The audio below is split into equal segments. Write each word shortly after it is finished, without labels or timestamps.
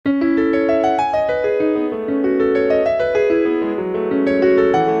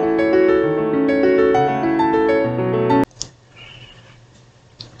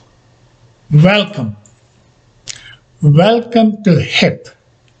Welcome. Welcome to HIP,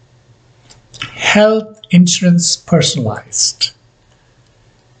 Health Insurance Personalized.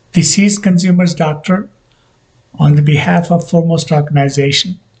 This is Consumer's Doctor on the behalf of Foremost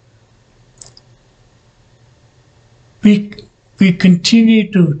Organization. We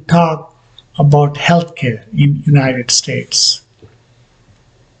continue to talk about healthcare in United States.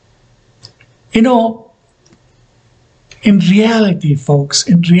 You know, in reality, folks,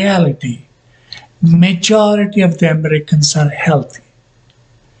 majority of the Americans are healthy.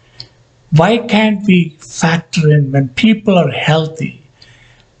 Why can't we factor in when people are healthy?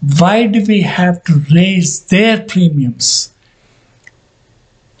 Why do we have to raise their premiums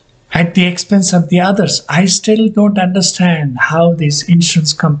at the expense of the others? I still don't understand how these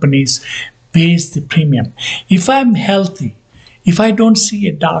insurance companies base the premium. If I'm healthy, if I don't see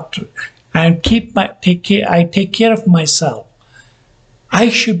a doctor and I take care of myself, I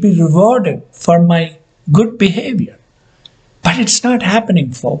should be rewarded for my good behavior. But it's not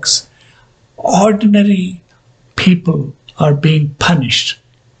happening, folks. Ordinary people are being punished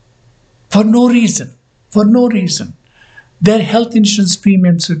for no reason. Their health insurance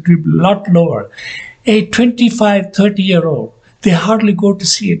premiums would be a lot lower. A 25, 30-year-old, they hardly go to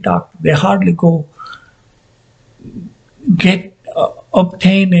see a doctor. They hardly go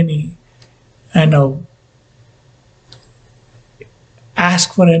obtain any,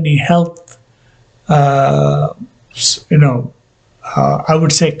 ask for any health, I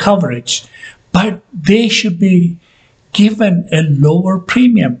would say coverage, but they should be given a lower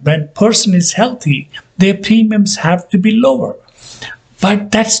premium. When person is healthy, their premiums have to be lower. But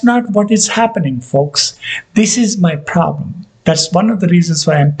that's not what is happening, folks. This is my problem. That's one of the reasons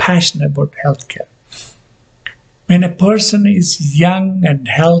why I'm passionate about healthcare. When a person is young and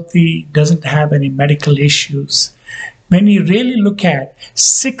healthy, doesn't have any medical issues, when you really look at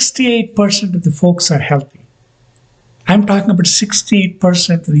 68% of the folks are healthy. I'm talking about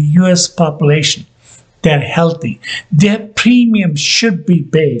 68% of the US population. They're healthy. Their premium should be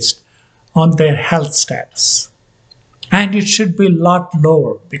based on their health status. And it should be a lot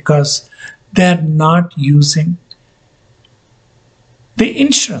lower because they're not using the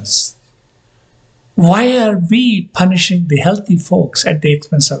insurance. Why are we punishing the healthy folks at the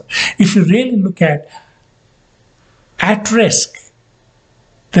expense of? If you really look at risk,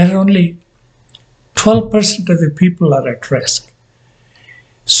 there are only 12% of the people are at risk.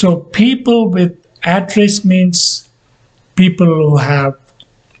 So people with at risk means people who are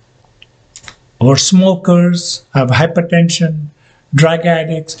smokers, have hypertension, drug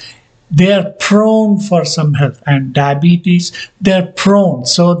addicts. They are prone for some health, and diabetes, they're prone,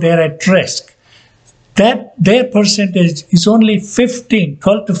 so they're at risk. That their percentage is only 12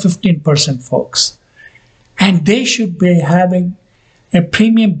 to 15%, folks. And they should be having a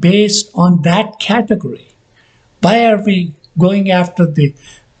premium based on that category. Why are we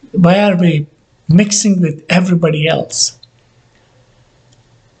mixing with everybody else?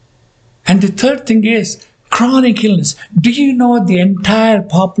 And the third thing is chronic illness. Do you know the entire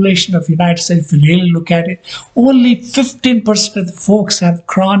population of the United States, if you really look at it, only 15% of the folks have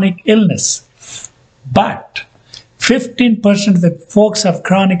chronic illness. But 15% of the folks have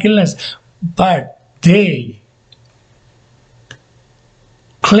chronic illness, but they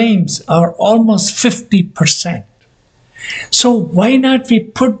claims are almost 50%. So why not we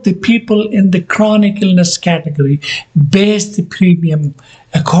put the people in the chronic illness category, base the premium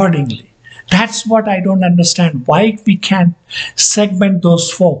accordingly? That's what I don't understand. Why we can't segment those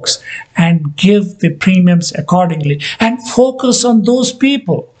folks and give the premiums accordingly and focus on those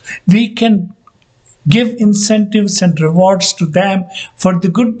people. We can give incentives and rewards to them for the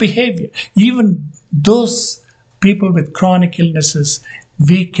good behavior. Even those people with chronic illnesses,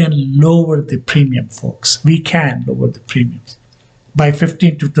 we can lower the premium, folks. We can lower the premiums by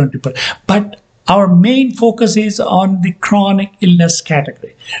 15 to 20%. But our main focus is on the chronic illness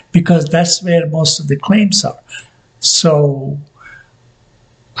category because that's where most of the claims are. So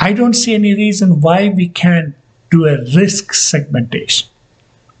I don't see any reason why we can't do a risk segmentation.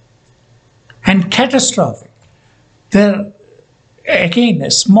 And catastrophic. There, again, a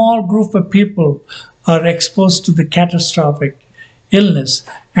small group of people are exposed to the catastrophic illness,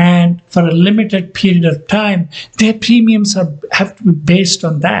 and for a limited period of time, their premiums have to be based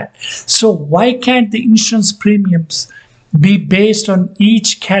on that. So why can't the insurance premiums be based on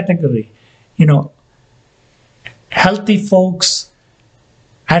each category? Healthy folks,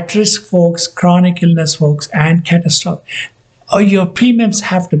 at-risk folks, chronic illness folks, and catastrophic. Your premiums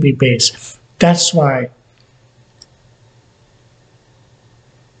have to be based. That's why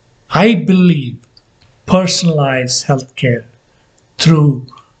I believe personalized healthcare through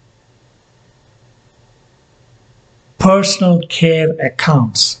personal care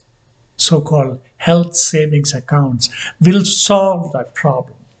accounts, so-called health savings accounts, will solve that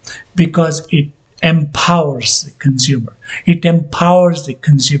problem because it empowers the consumer. It empowers the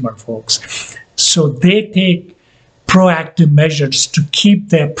consumer, folks. So they take proactive measures to keep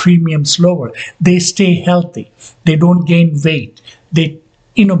their premiums lower. They stay healthy. They don't gain weight.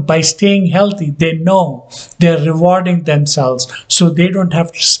 By staying healthy, they know they're rewarding themselves, so they don't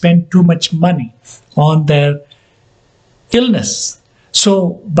have to spend too much money on their illness.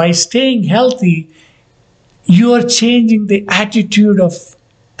 So by staying healthy, you are changing the attitude of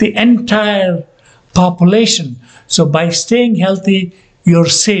the entire population. So by staying healthy, you're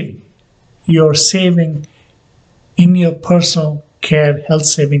saving. You're saving in your personal care health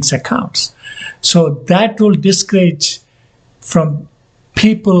savings accounts. So that will discourage from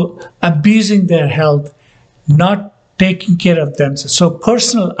people abusing their health, not taking care of themselves. So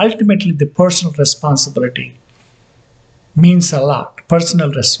ultimately the personal responsibility means a lot,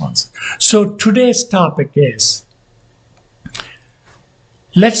 personal responsibility. So today's topic is,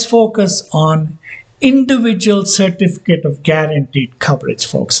 let's focus on individual certificate of guaranteed coverage,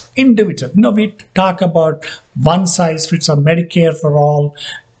 folks. Individual. We talk about one size fits all, Medicare for all,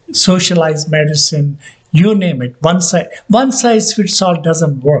 socialized medicine, you name it. One size fits all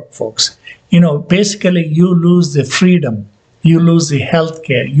doesn't work, folks. Basically you lose the freedom, you lose the health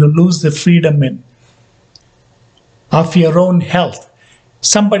care, you lose the freedom of your own health.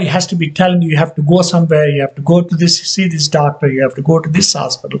 Somebody has to be telling you have to go somewhere, you have to go to see this doctor, you have to go to this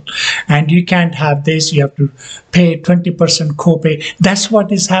hospital, and you can't have this, you have to pay 20% copay. That's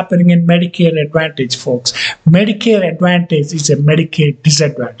what is happening in Medicare Advantage, folks. Medicare Advantage is a Medicare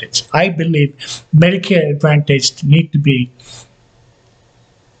disadvantage. I believe Medicare Advantage need to be,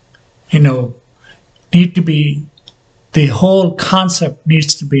 the whole concept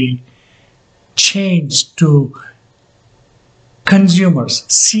needs to be changed to consumers,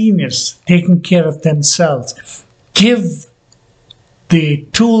 seniors taking care of themselves. Give the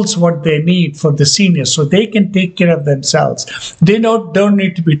tools what they need for the seniors so they can take care of themselves. They don't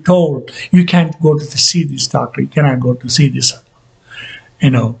need to be told, you can't go to see this doctor, you cannot go to see this,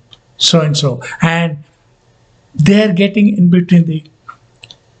 so and so. And they're getting in between the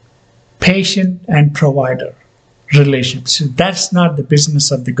patient and provider relationship. That's not the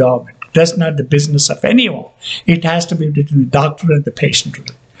business of the government. That's not the business of anyone. It has to be between the doctor and the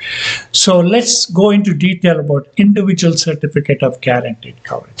patient. So let's go into detail about individual certificate of guaranteed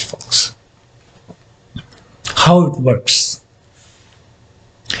coverage, folks. How it works.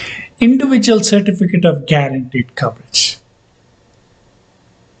 Individual certificate of guaranteed coverage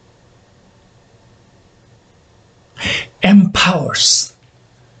empowers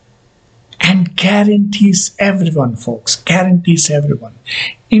and guarantees everyone, folks, guarantees everyone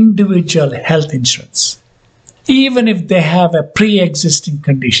individual health insurance, even if they have a pre-existing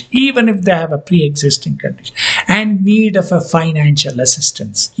condition, and need of a financial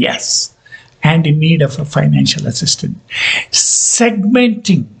assistance. Yes, and in need of a financial assistance.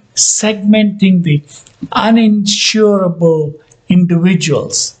 Segmenting the uninsurable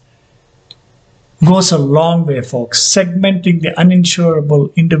individuals goes a long way, folks. Segmenting the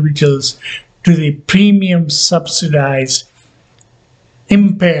uninsurable individuals to the premium subsidized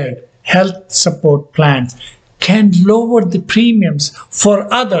impaired health support plans can lower the premiums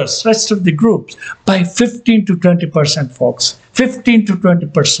for others, rest of the groups, by 15 to 20%, folks. 15 to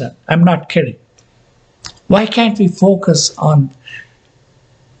 20%. I'm not kidding. Why can't we focus on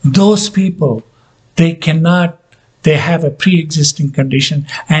those people? They have a pre-existing condition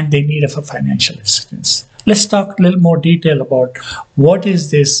and they need a financial assistance. Let's talk a little more detail about what is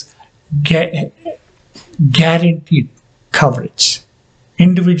this guaranteed coverage,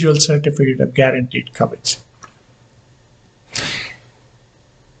 individual certificate of guaranteed coverage.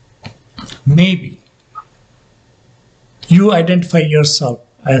 Maybe you identify yourself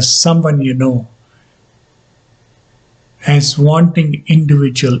as someone you know as wanting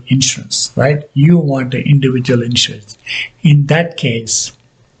individual insurance, right? You want an individual insurance. In that case,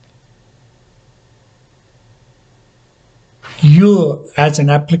 you as an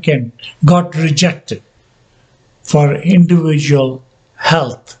applicant got rejected for individual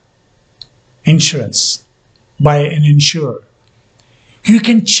health insurance by an insurer. You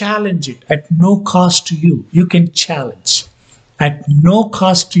can challenge it at no cost to you. You can challenge at no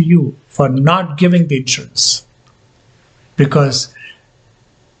cost to you for not giving the insurance, because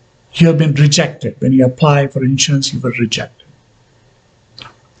you have been rejected. When you apply for insurance, you were rejected.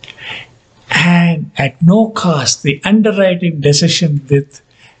 And at no cost, the underwriting decision with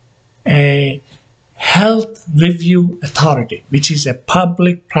a health review authority, which is a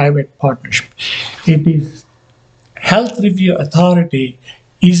public-private partnership. It is Health Review Authority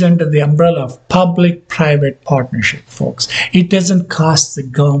is under the umbrella of public-private partnership, folks. It doesn't cost the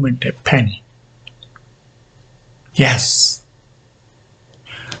government a penny. Yes.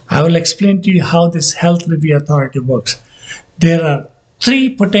 I will explain to you how this Health Review Authority works. There are 3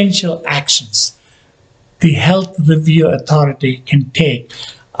 potential actions the Health Review Authority can take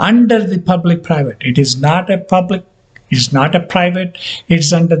under the public-private. It is not a public, it's not a private,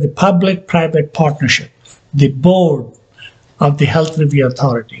 it's under the public-private partnership. The board of the Health Review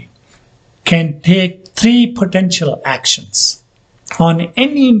Authority can take 3 potential actions on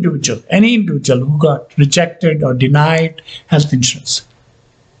any individual who got rejected or denied health insurance.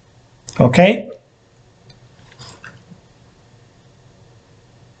 Okay?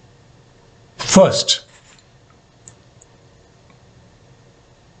 First,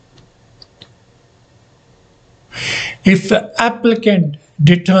 if the applicant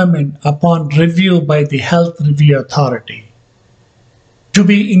determined upon review by the Health Review Authority to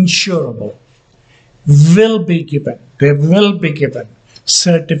be insurable, they will be given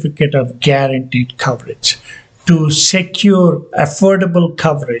certificate of guaranteed coverage to secure affordable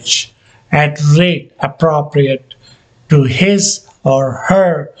coverage at rate appropriate to his or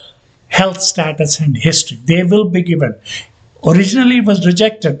her health status and history. They will be given. Originally, it was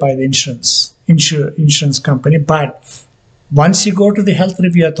rejected by the insurance company, but once you go to the Health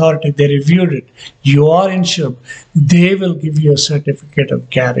Review Authority, they reviewed it. You are insured. They will give you a certificate of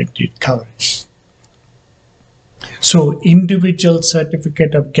guaranteed coverage. So, individual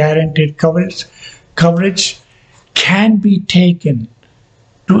certificate of guaranteed coverage can be taken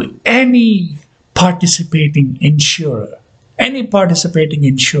to any participating insurer.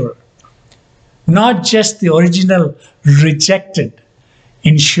 Not just the original rejected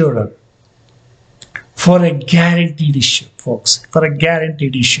insurer, for a guaranteed issue, folks, for a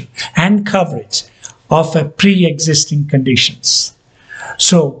guaranteed issue and coverage of a pre-existing conditions.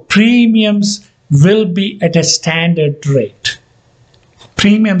 So premiums will be at a standard rate.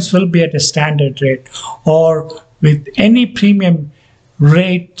 Premiums will be at a standard rate, or with any premium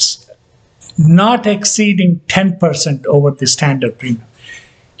rates not exceeding 10% over the standard premium.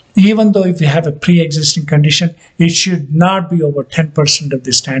 Even though if you have a pre-existing condition, it should not be over 10% of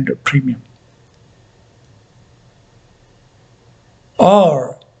the standard premium.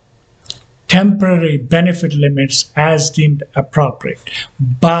 Or temporary benefit limits as deemed appropriate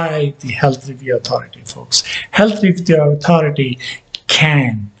by the Health Review Authority, folks. Health Review Authority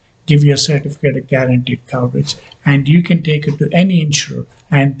can give you a certificate of guaranteed coverage, and you can take it to any insurer,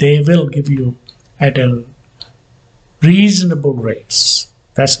 and they will give you at a reasonable rates.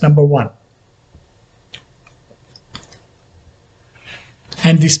 That's number 1.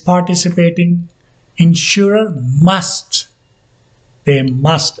 And this participating insurer must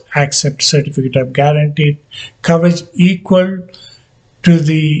accept certificate of guaranteed coverage equal to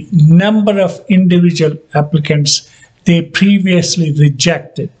the number of individual applicants they previously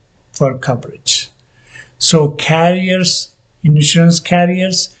rejected for coverage. So insurance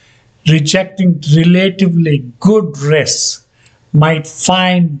carriers rejecting relatively good risks might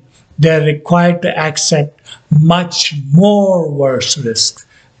find they're required to accept much more worse risks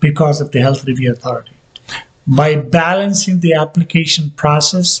because of the Health Review Authority. By balancing the application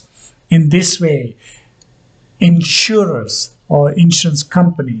process in this way, insurers or insurance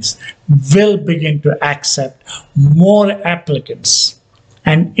companies will begin to accept more applicants,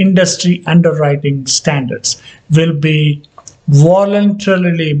 and industry underwriting standards will be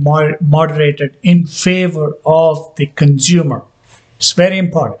voluntarily moderated in favor of the consumer. It's very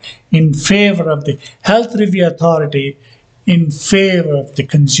important. In favor of the Health Review Authority, in favor of the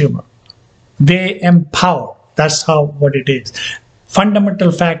consumer. They empower. That's what it is.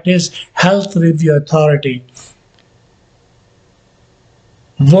 Fundamental fact is Health Review Authority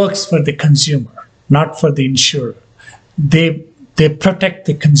works for the consumer, not for the insurer. They protect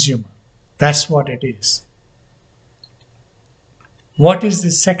the consumer. That's what it is. What is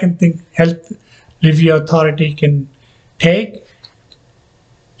the second thing Health Review Authority can take?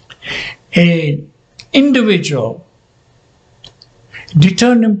 An individual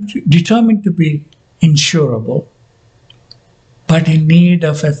determined to be insurable, but in need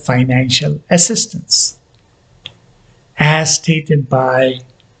of a financial assistance, as stated by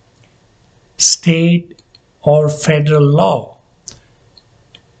state or federal law,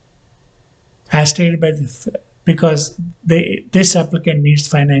 as stated by because this applicant needs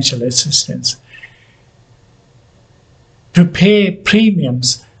financial assistance. To pay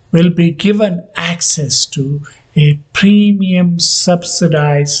premiums will be given access to a premium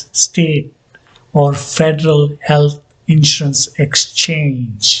subsidized state or federal health insurance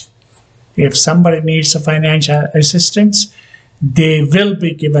exchange. If somebody needs a financial assistance, they will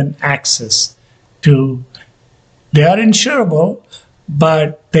be given access to, they are insurable,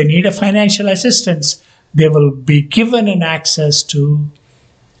 but they need a financial assistance. They will be given an access to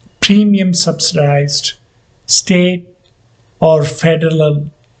premium subsidized state or federal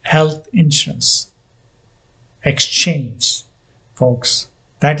health insurance exchange, folks.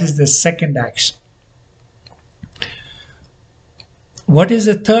 That is the second action. What is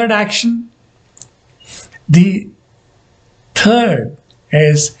the third action? The third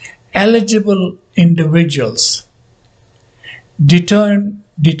is eligible individuals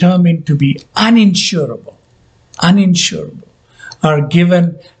determined to be uninsurable are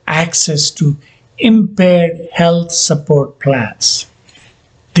given access to impaired health support plans.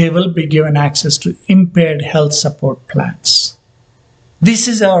 They will be given access to impaired health support plans. This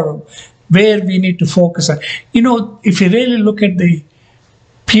is where we need to focus on. If you really look at the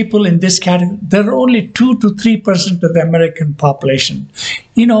people in this category, there are only 2 to 3% of the American population.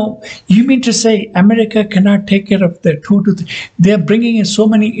 You mean to say America cannot take care of the 2 to 3? They are bringing in so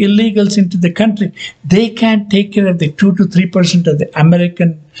many illegals into the country. They can't take care of the 2 to 3% of the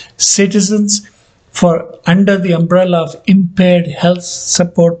American citizens for under the umbrella of impaired health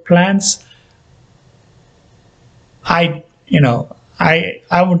support plans. I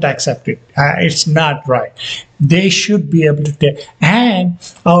won't accept it. It's not right. They should be able to take, and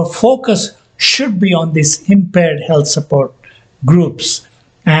our focus should be on these impaired health support groups.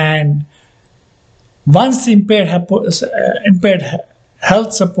 And once the impaired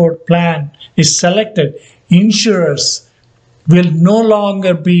health support plan is selected, insurers will no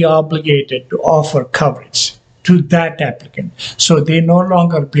longer be obligated to offer coverage to that applicant. So they no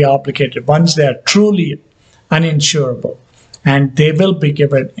longer be obligated once they are truly uninsurable, and they will be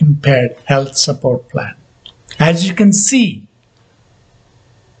given impaired health support plan. As you can see,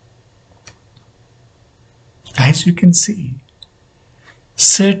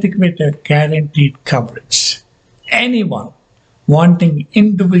 certificate of guaranteed coverage. Anyone wanting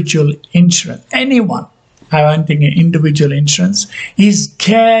individual insurance, is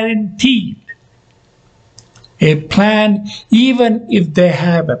guaranteed a plan, even if they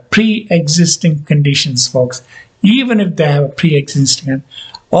have a pre-existing conditions, folks. Even if they have a pre-existing,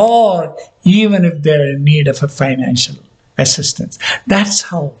 or even if they're in need of a financial assistance. That's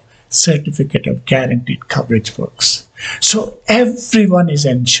how certificate of guaranteed coverage works. So everyone is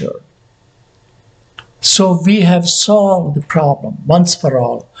insured. So we have solved the problem once for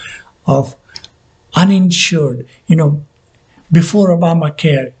all of uninsured. Before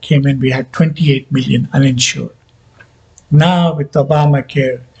Obamacare came in, we had 28 million uninsured. Now with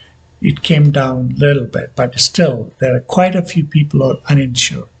Obamacare, it came down a little bit, but still there are quite a few people who are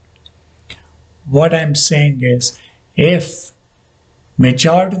uninsured. What I'm saying is, if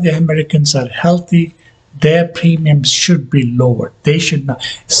majority of the Americans are healthy, their premiums should be lowered. They should not.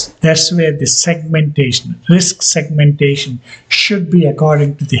 That's where the risk segmentation should be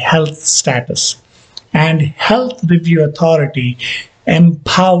according to the health status. And Health Review Authority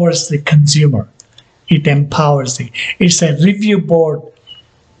empowers the consumer. It's a review board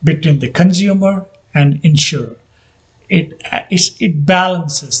between the consumer and insurer. It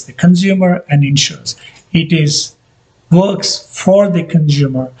balances the consumer and insurers. It works for the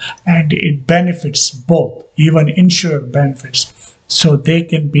consumer, and it benefits both, even insurer benefits. So they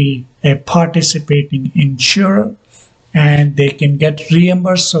can be a participating insurer, and they can get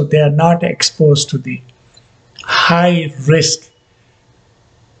reimbursed, so they are not exposed to the high risk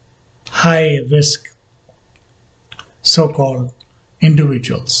so-called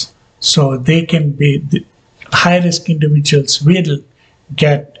individuals. So they can be, the high-risk individuals will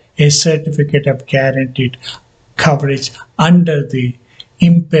get a certificate of guaranteed coverage under the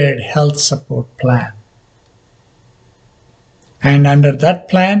Impaired Health Support Plan. And under that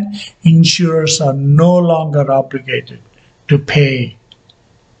plan, insurers are no longer obligated to pay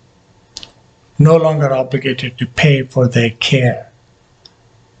for their care.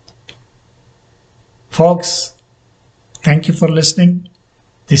 Folks, thank you for listening.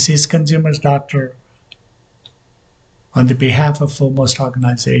 This is Consumer's Doctor on the behalf of Foremost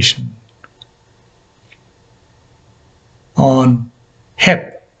Organization on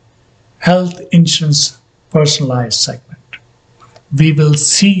HIP, Health Insurance Personalized segment. We will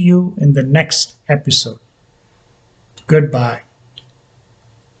see you in the next episode. Goodbye.